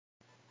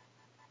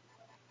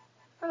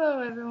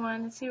Hello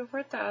everyone, it's Hero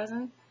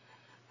 4000.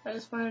 I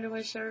just wanted to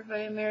wish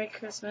everybody a Merry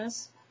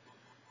Christmas.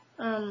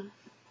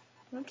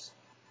 Oops.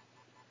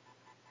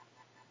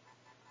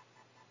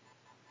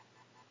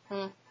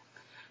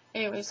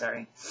 Anyway,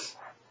 sorry.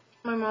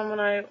 My mom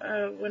and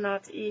I went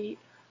out to eat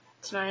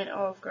tonight at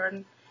Olive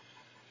Garden.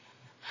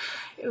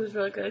 It was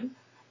really good.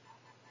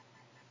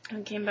 I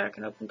came back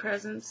and opened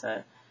presents,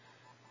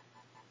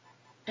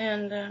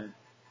 and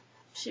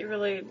she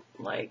really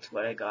liked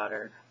what I got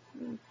her.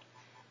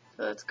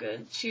 So that's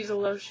good. She's a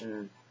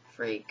lotion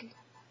freak,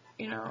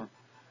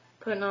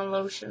 putting on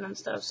lotion and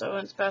stuff. So I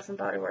went to Bath and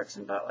Body Works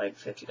and bought like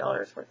 $50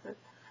 worth of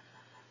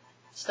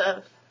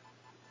stuff.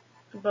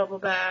 Bubble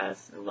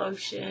bath,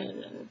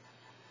 lotion,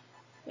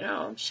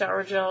 and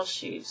shower gel.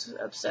 She's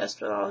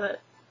obsessed with all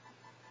that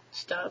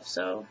stuff.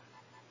 So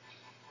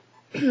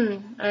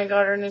I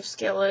got her a new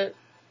skillet.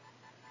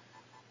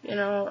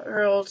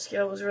 Her old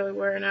skillet was really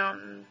wearing out,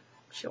 and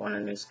she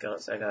wanted a new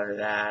skillet, so I got her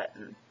that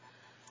and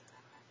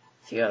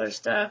a few other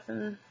stuff.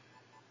 And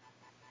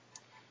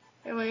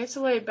anyway, it's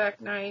a laid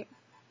back night.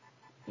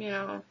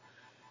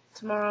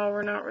 Tomorrow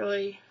we're not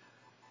really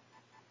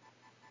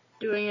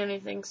doing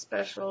anything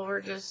special.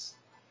 We're just,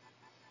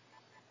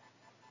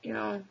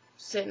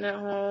 sitting at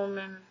home,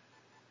 and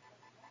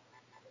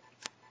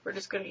we're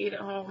just gonna eat at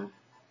home.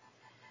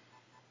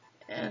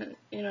 And,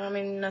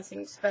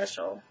 nothing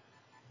special.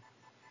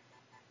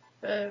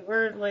 But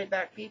we're laid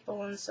back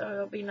people, and so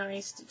it'll be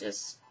nice to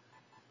just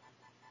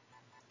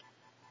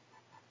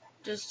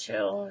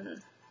chill,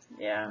 and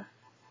yeah.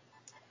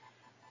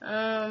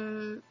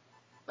 Other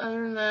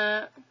than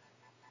that,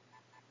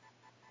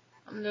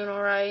 I'm doing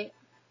alright.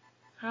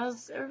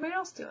 How's everybody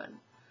else doing?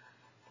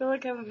 I feel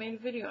like I haven't made a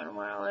video in a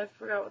while. I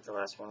forgot what the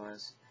last one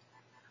was.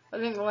 I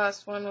think the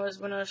last one was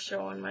when I was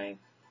showing my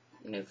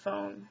new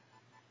phone.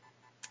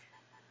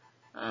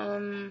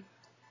 I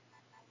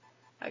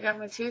got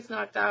my tooth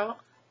knocked out.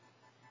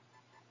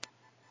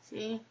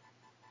 See?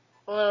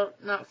 Well,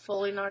 not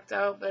fully knocked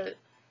out, but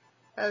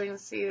as you can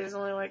see, there's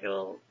only like a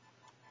little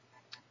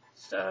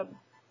stub.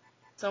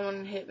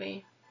 Someone hit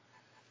me.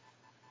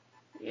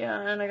 Yeah,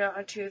 and I got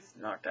my tooth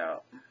knocked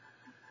out.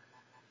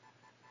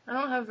 I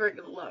don't have very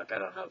good luck. I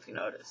don't know if you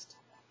noticed.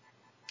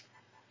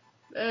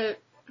 But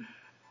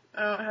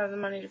I don't have the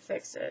money to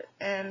fix it.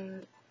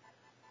 And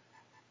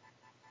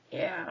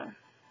yeah.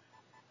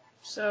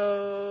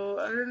 So,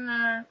 other than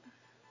that,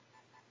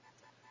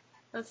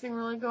 nothing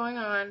really going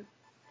on.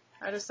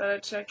 I just thought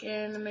I'd check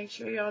in and make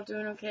sure y'all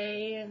doing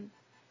okay, and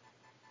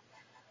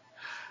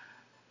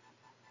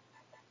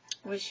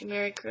wish you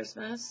Merry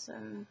Christmas,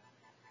 and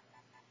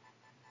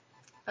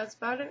that's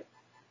about it.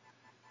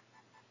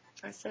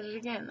 I said it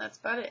again, that's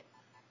about it.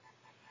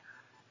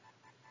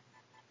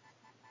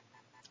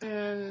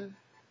 And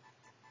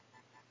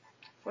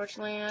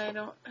fortunately, I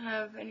don't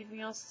have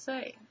anything else to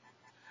say.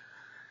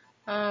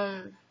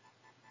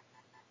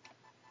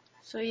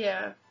 So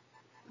yeah,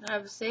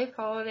 have a safe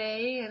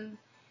holiday, and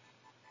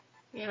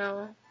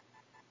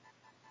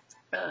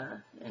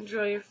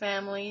enjoy your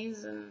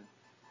families, and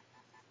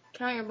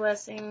count your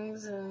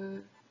blessings,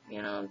 and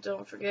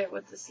don't forget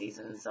what the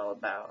season is all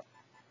about.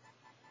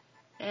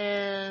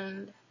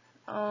 And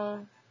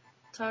I'll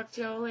talk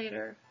to y'all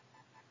later.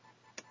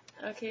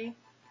 Okay?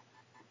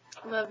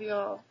 Love you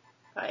all.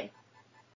 Bye.